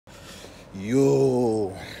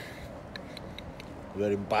Yo,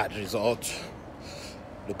 very bad result.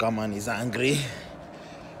 Lukaman is angry.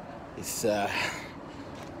 It's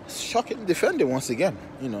shocking defending once again.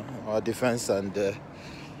 You know, our defense and the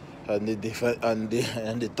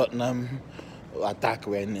Tottenham attack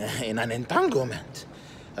were in an entanglement,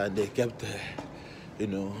 and they kept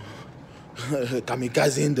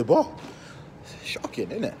kamikazing the ball. Shocking,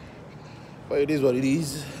 isn't it? But it is what it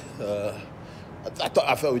is.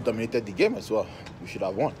 I felt we dominated the game as well. We should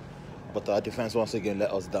have won, but our defense once again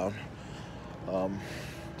let us down.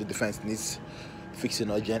 The defense needs fixing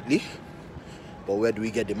urgently. But where do we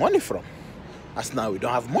get the money from? As now we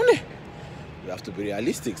don't have money. We have to be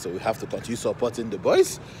realistic, so we have to continue supporting the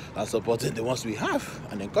boys and supporting the ones we have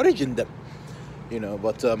and encouraging them.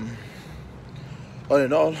 But all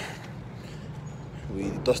in all, we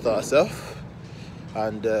dust ourselves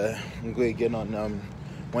and go again on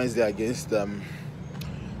Wednesday against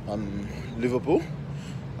Liverpool.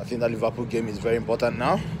 I think that Liverpool game is very important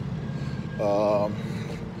now.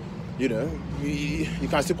 You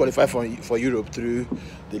can still qualify for Europe through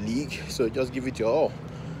the league, so just give it your all.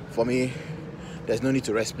 For me, there's no need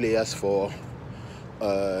to rest players for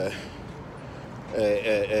the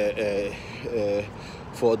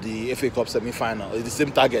FA Cup semi-final. It's the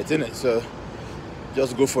same target, isn't it? So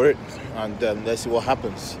just go for it, and let's see what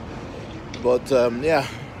happens. But yeah,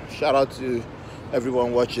 shout out to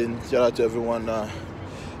everyone watching. Shout out to everyone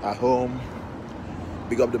at home.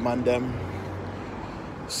 Big up the man them.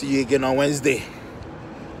 See you again on Wednesday.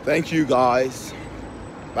 Thank you guys.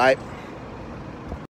 Bye.